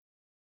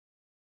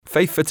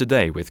Faith for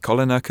Today with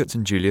Colin Urquhart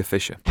and Julia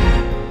Fisher. The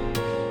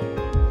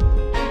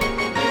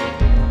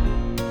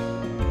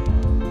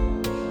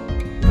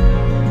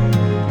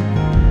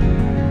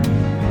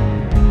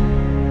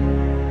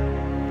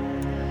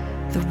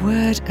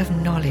word of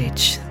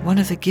knowledge, one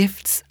of the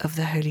gifts of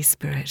the Holy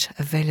Spirit,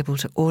 available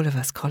to all of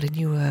us. Colin,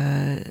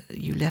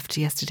 you left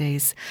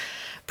yesterday's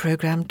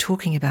program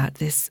talking about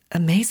this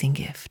amazing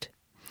gift.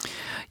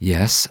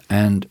 Yes,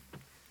 and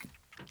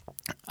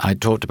I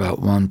talked about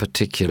one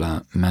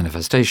particular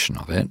manifestation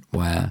of it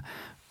where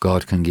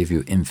God can give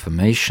you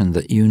information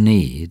that you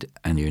need,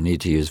 and you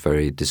need to use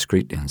very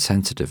discreetly and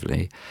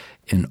sensitively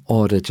in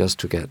order just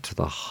to get to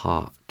the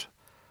heart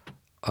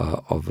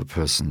of a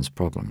person's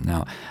problem.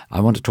 Now, I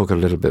want to talk a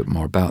little bit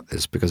more about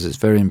this because it's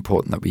very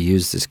important that we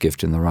use this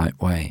gift in the right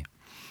way.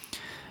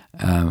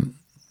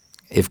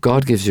 If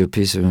God gives you a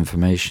piece of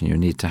information, you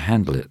need to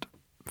handle it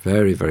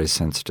very, very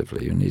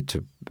sensitively. You need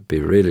to be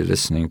really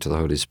listening to the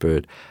Holy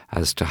Spirit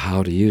as to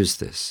how to use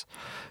this.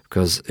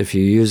 Because if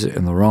you use it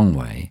in the wrong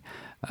way,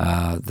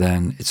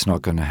 then it's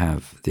not going to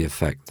have the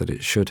effect that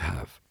it should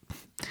have.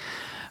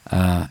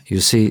 You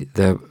see,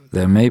 there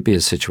may be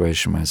a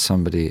situation where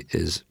somebody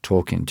is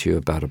talking to you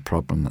about a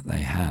problem that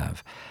they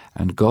have,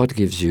 and God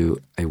gives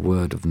you a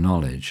word of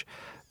knowledge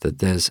that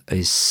there's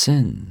a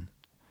sin,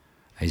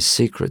 a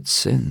secret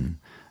sin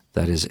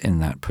that is in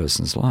that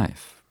person's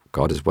life.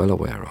 God is well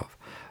aware of,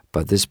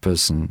 but this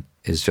person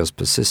is just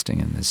persisting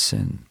in this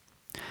sin.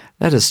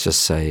 Let us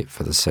just say,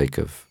 for the sake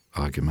of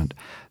argument,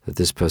 that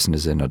this person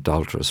is in an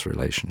adulterous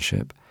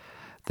relationship.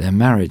 Their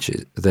marriage,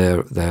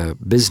 their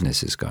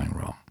business is going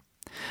wrong.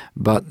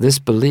 But this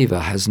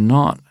believer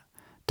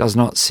does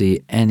not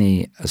see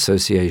any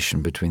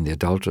association between the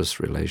adulterous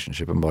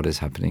relationship and what is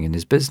happening in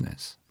his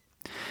business.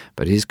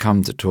 But he's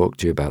come to talk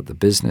to you about the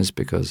business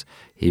because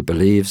he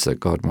believes that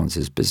God wants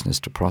his business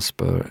to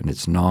prosper, and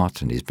it's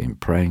not, and he's been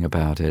praying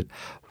about it.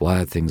 Why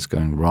are things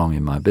going wrong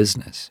in my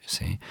business, you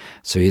see?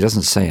 So he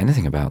doesn't say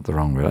anything about the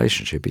wrong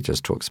relationship, he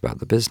just talks about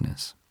the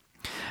business.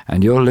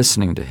 And you're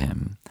listening to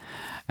him.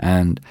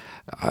 And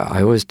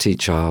I always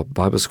teach our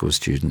Bible school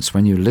students,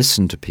 when you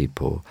listen to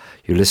people,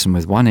 you listen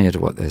with one ear to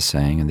what they're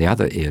saying and the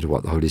other ear to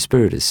what the Holy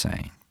Spirit is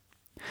saying.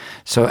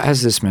 So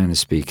as this man is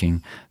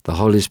speaking, the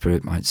Holy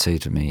Spirit might say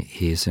to me,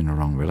 he is in a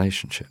wrong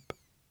relationship.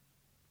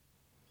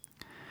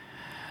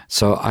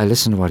 So I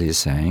listen to what he's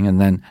saying,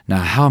 and then, now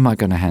how am I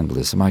going to handle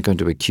this? Am I going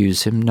to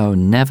accuse him? No,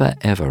 never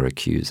ever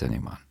accuse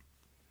anyone.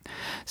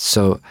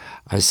 So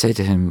I say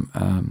to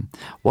him,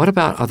 what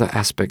about other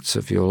aspects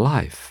of your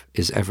life?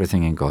 Is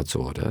everything in God's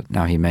order?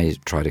 Now he may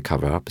try to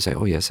cover up and say,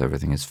 oh yes,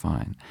 everything is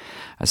fine.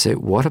 I say,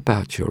 what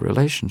about your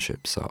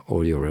relationships? Are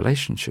all your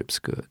relationships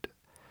good?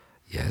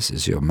 Yes.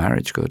 Is your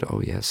marriage good?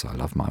 Oh yes, I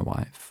love my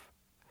wife.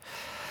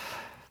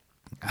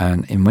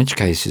 And in which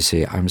case, you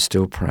see, I'm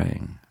still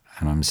praying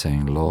and I'm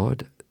saying,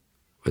 Lord,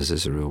 was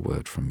this a real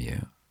word from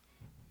you?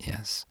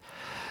 Yes.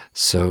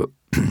 So,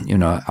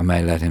 I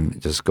may let him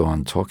just go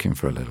on talking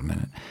for a little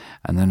minute.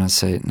 And then I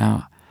say,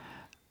 now,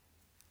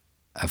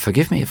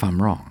 forgive me if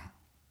I'm wrong,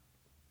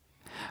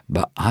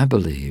 but I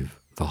believe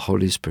the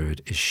Holy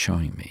Spirit is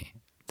showing me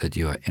that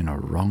you are in a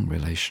wrong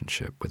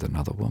relationship with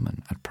another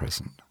woman at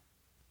present.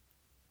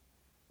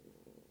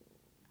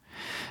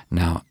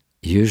 Now,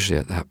 usually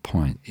at that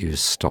point, you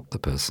stop the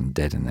person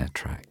dead in their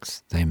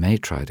tracks. They may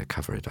try to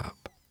cover it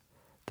up.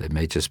 They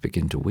may just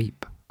begin to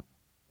weep.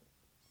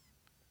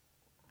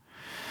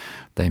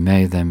 They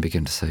may then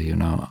begin to say,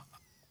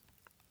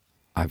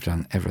 I've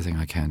done everything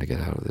I can to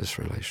get out of this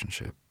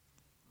relationship.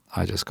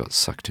 I just got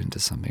sucked into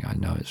something. I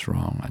know it's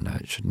wrong. I know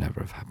it should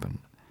never have happened.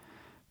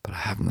 But I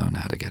haven't known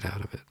how to get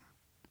out of it.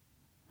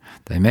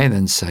 They may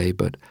then say,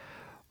 but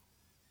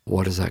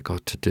what has that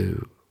got to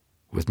do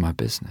with my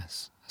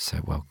business? I say,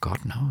 well,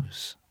 God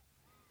knows.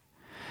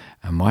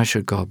 And why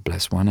should God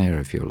bless one area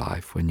of your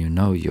life when you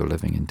know you're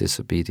living in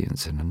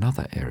disobedience in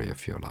another area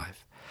of your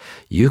life?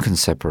 You can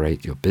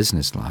separate your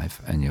business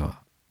life and your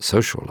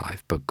social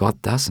life, but God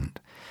doesn't.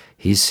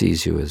 He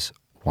sees you as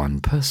one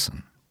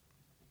person.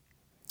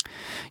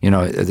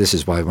 This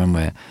is why when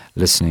we're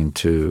listening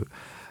to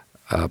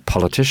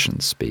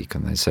politicians speak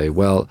and they say,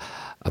 well,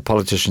 a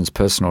politician's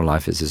personal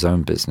life is his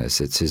own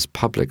business. It's his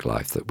public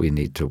life that we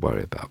need to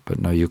worry about. But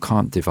no, you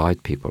can't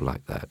divide people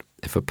like that.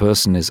 If a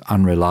person is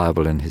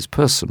unreliable in his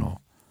personal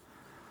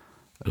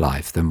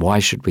life, then why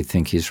should we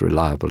think he's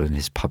reliable in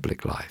his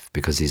public life?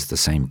 Because he's the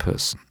same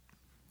person.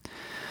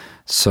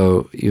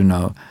 So,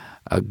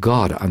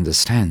 God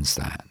understands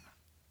that.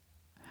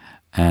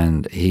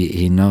 And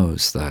he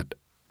knows that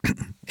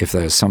if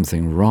there's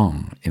something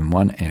wrong in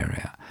one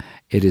area,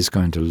 it is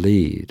going to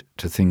lead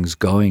to things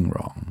going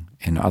wrong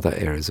in other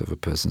areas of a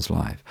person's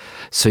life.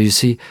 So you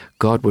see,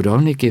 God would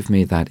only give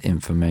me that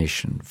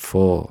information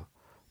for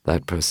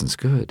that person's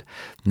good.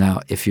 Now,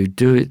 if you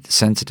do it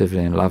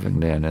sensitively and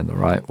lovingly and in the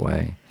right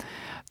way,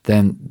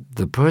 then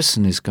the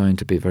person is going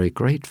to be very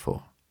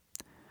grateful.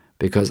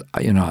 Because,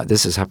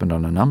 this has happened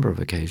on a number of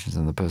occasions,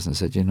 and the person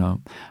said,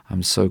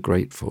 I'm so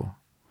grateful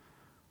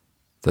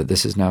that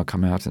this has now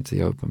come out into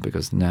the open,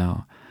 because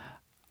now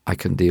I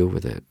can deal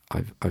with it.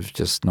 I've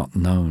just not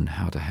known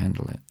how to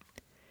handle it.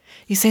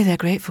 You say they're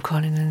grateful,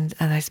 Colin,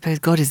 and I suppose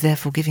God is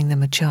therefore giving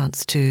them a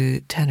chance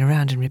to turn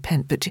around and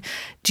repent. But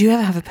do you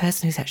ever have a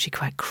person who's actually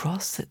quite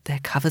cross, that their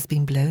cover's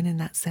been blown in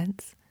that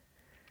sense?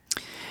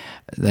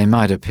 They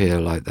might appear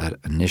like that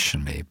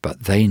initially,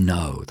 but they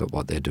know that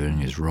what they're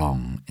doing is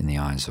wrong in the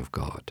eyes of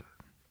God.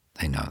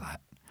 They know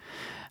that.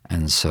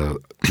 And so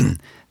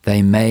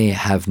they may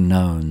have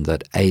known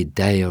that a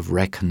day of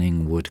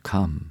reckoning would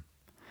come,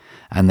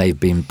 and they've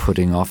been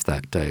putting off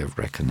that day of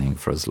reckoning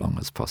for as long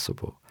as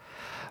possible.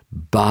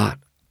 But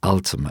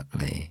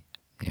ultimately,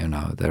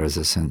 there is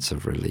a sense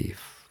of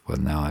relief. Well,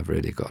 now I've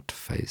really got to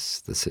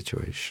face the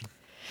situation.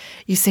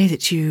 You say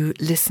that you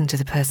listen to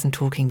the person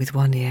talking with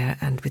one ear,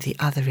 and with the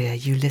other ear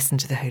you listen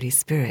to the Holy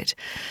Spirit.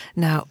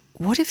 Now,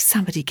 what if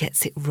somebody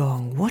gets it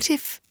wrong? What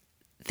if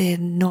they're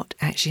not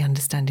actually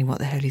understanding what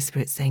the Holy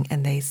Spirit's saying,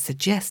 and they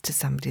suggest to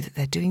somebody that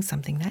they're doing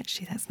something and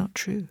actually that's not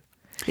true?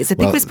 It's a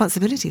big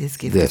responsibility, this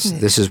gift, isn't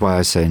it? This is why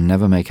I say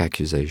never make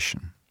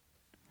accusation.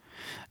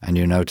 And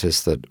you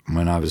notice that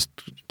when I was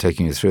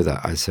taking you through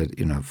that, I said,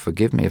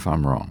 forgive me if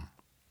I'm wrong.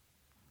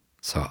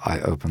 So I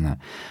open that.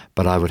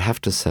 But I would have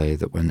to say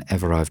that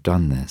whenever I've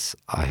done this,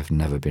 I have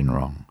never been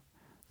wrong.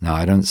 Now,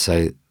 I don't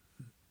say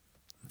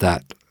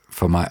that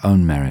for my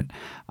own merit.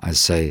 I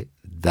say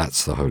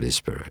that's the Holy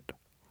Spirit.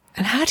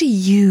 And how do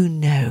you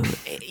know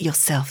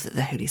yourself that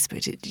the Holy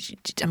Spirit,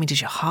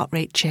 does your heart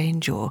rate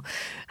change, or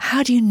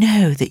how do you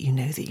know that you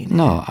know that you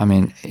know?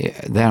 No,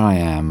 there I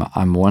am.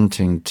 I'm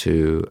wanting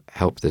to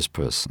help this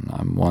person.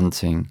 I'm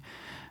wanting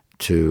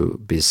to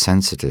be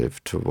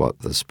sensitive to what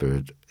the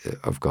Spirit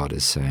of God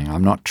is saying.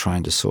 I'm not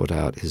trying to sort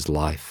out his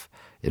life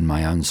in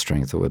my own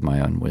strength or with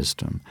my own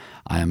wisdom.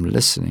 I am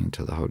listening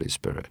to the Holy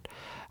Spirit,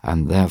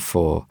 and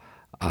therefore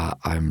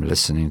I'm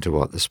listening to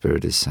what the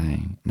Spirit is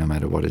saying, no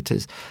matter what it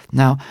is.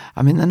 Now,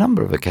 the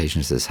number of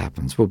occasions this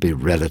happens will be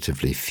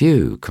relatively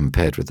few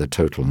compared with the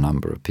total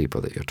number of people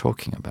that you're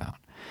talking about.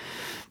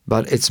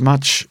 But it's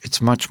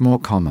much more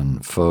common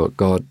for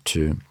God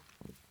to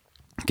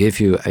give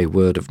you a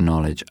word of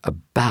knowledge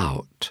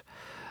about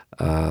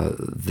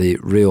the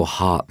real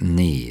heart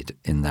need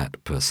in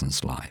that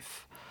person's life.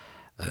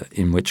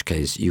 In which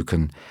case you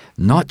can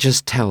not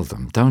just tell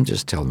them, don't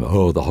just tell them,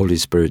 oh, the Holy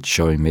Spirit's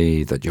showing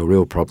me that your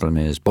real problem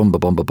is boom,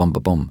 boom, boom, boom,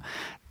 boom.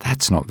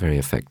 That's not very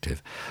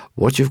effective.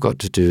 What you've got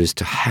to do is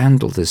to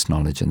handle this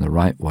knowledge in the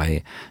right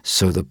way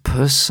so the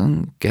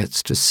person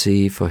gets to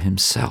see for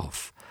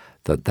himself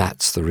that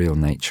that's the real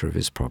nature of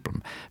his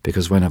problem.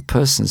 Because when a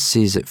person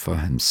sees it for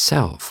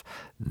himself,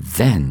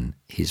 then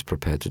he's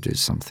prepared to do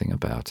something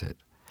about it.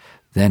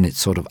 Then it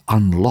sort of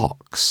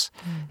unlocks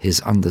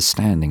his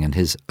understanding and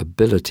his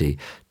ability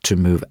to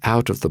move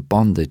out of the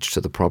bondage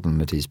to the problem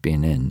that he's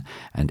been in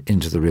and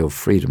into the real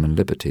freedom and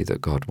liberty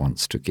that God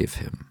wants to give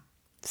him.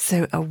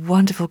 So a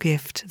wonderful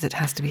gift that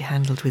has to be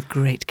handled with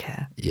great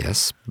care.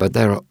 Yes, but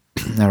there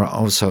are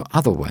also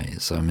other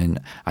ways.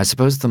 I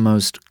suppose the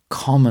most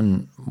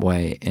common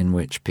way in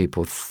which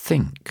people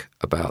think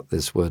about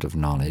this word of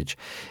knowledge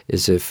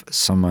is if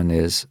someone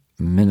is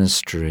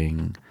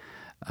ministering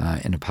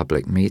in a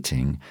public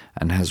meeting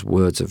and has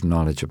words of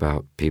knowledge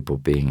about people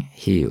being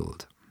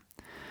healed.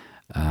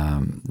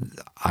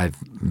 I've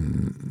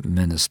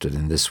ministered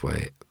in this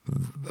way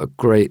a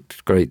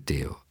great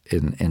deal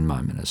in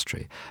my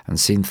ministry and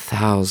seen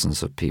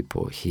thousands of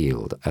people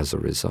healed as a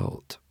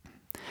result.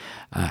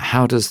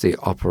 How does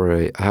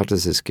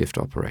this gift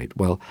operate?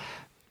 Well,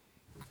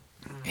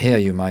 here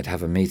you might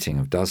have a meeting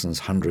of dozens,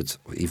 hundreds,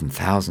 or even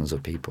thousands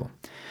of people,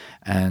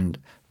 and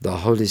the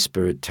Holy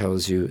Spirit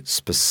tells you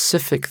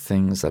specific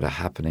things that are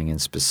happening in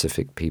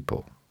specific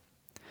people.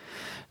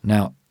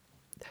 Now,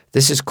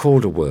 this is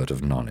called a word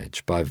of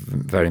knowledge by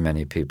very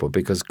many people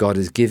because God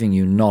is giving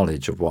you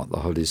knowledge of what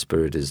the Holy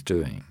Spirit is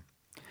doing.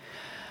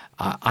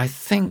 I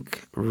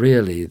think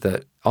really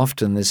that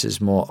often this is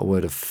more a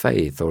word of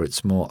faith, or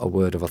it's more a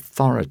word of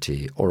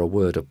authority or a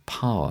word of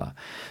power,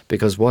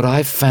 because what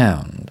I've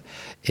found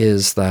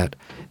is that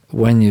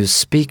when you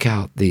speak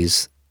out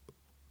these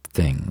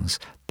things,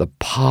 the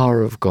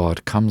power of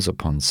God comes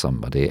upon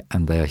somebody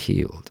and they're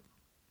healed.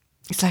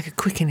 It's like a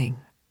quickening.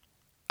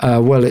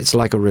 Well, it's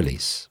like a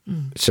release.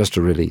 It's just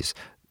a release.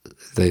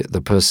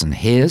 The person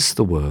hears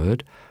the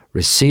word,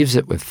 receives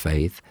it with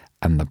faith,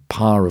 and the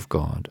power of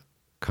God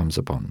comes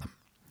upon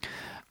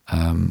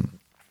them.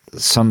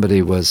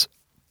 Somebody was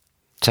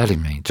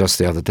telling me just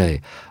the other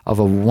day of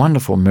a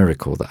wonderful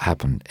miracle that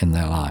happened in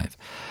their life.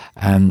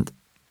 And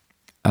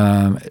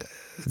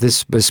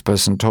this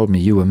person told me,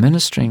 you were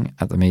ministering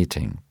at the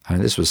meeting.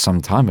 This was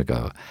some time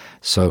ago.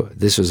 So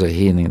this was a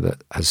healing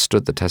that has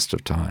stood the test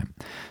of time.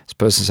 This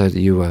person said,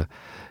 you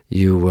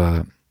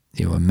were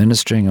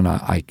ministering, and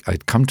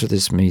I'd come to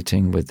this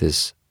meeting with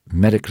this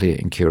medically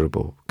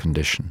incurable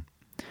condition.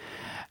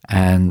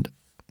 And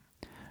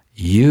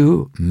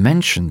you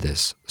mentioned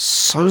this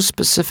so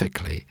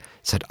specifically,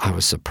 said I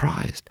was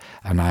surprised.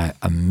 And I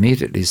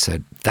immediately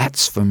said,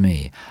 that's for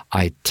me.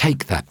 I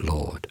take that,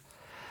 Lord.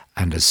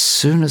 And as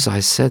soon as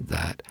I said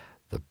that,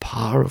 the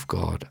power of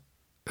God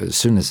as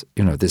soon as,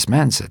 this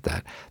man said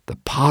that, the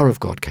power of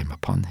God came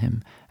upon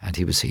him and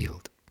he was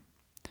healed.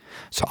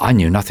 So I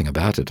knew nothing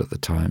about it at the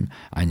time.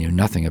 I knew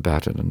nothing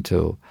about it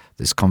until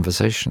this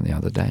conversation the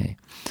other day.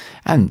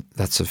 And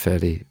that's a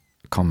fairly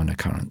common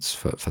occurrence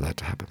for that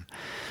to happen.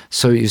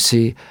 So you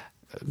see,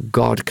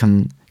 God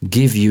can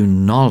give you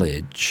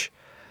knowledge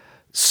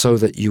so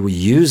that you will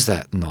use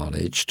that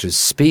knowledge to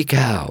speak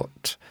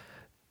out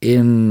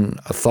in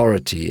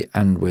authority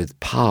and with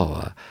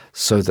power,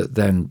 so that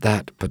then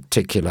that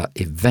particular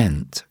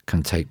event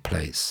can take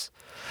place.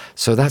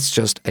 So that's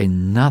just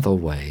another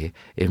way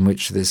in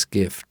which this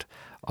gift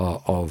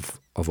of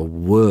a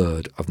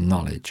word of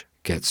knowledge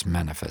gets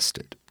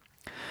manifested.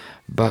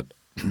 But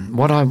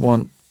what I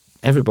want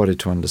everybody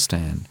to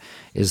understand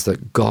is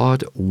that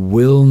God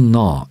will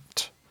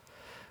not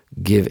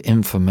give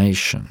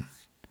information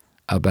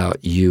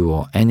about you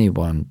or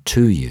anyone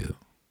to you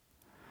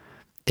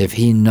if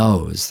he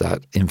knows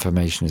that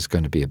information is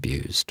going to be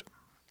abused.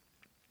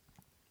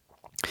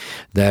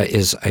 There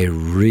is a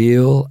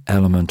real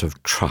element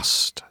of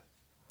trust.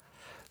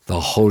 The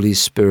Holy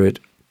Spirit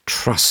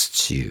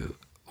trusts you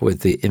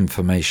with the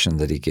information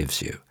that he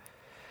gives you.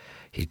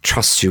 He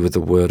trusts you with the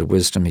word of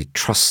wisdom. He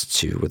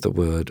trusts you with the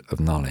word of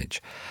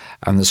knowledge.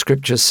 And the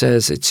Scripture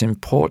says it's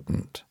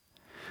important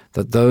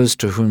that those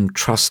to whom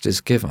trust is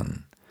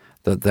given,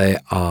 that they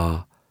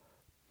are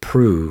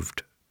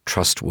proved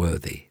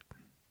trustworthy.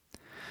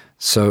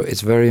 So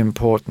it's very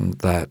important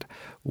that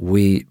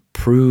we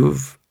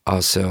prove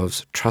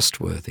ourselves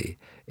trustworthy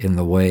in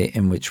the way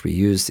in which we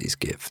use these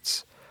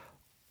gifts.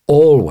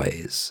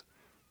 Always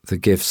the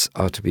gifts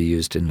are to be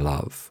used in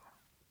love.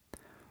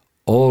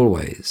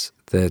 Always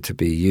they're to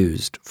be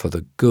used for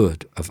the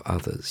good of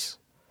others,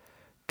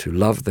 to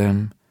love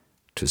them,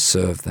 to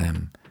serve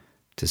them,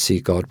 to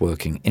see God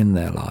working in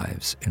their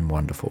lives in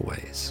wonderful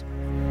ways.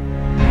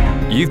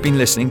 You've been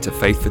listening to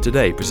Faith for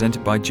Today,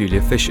 presented by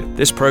Julia Fisher.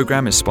 This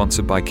program is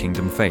sponsored by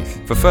Kingdom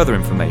Faith. For further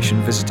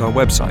information, visit our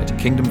website,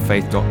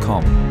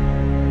 kingdomfaith.com.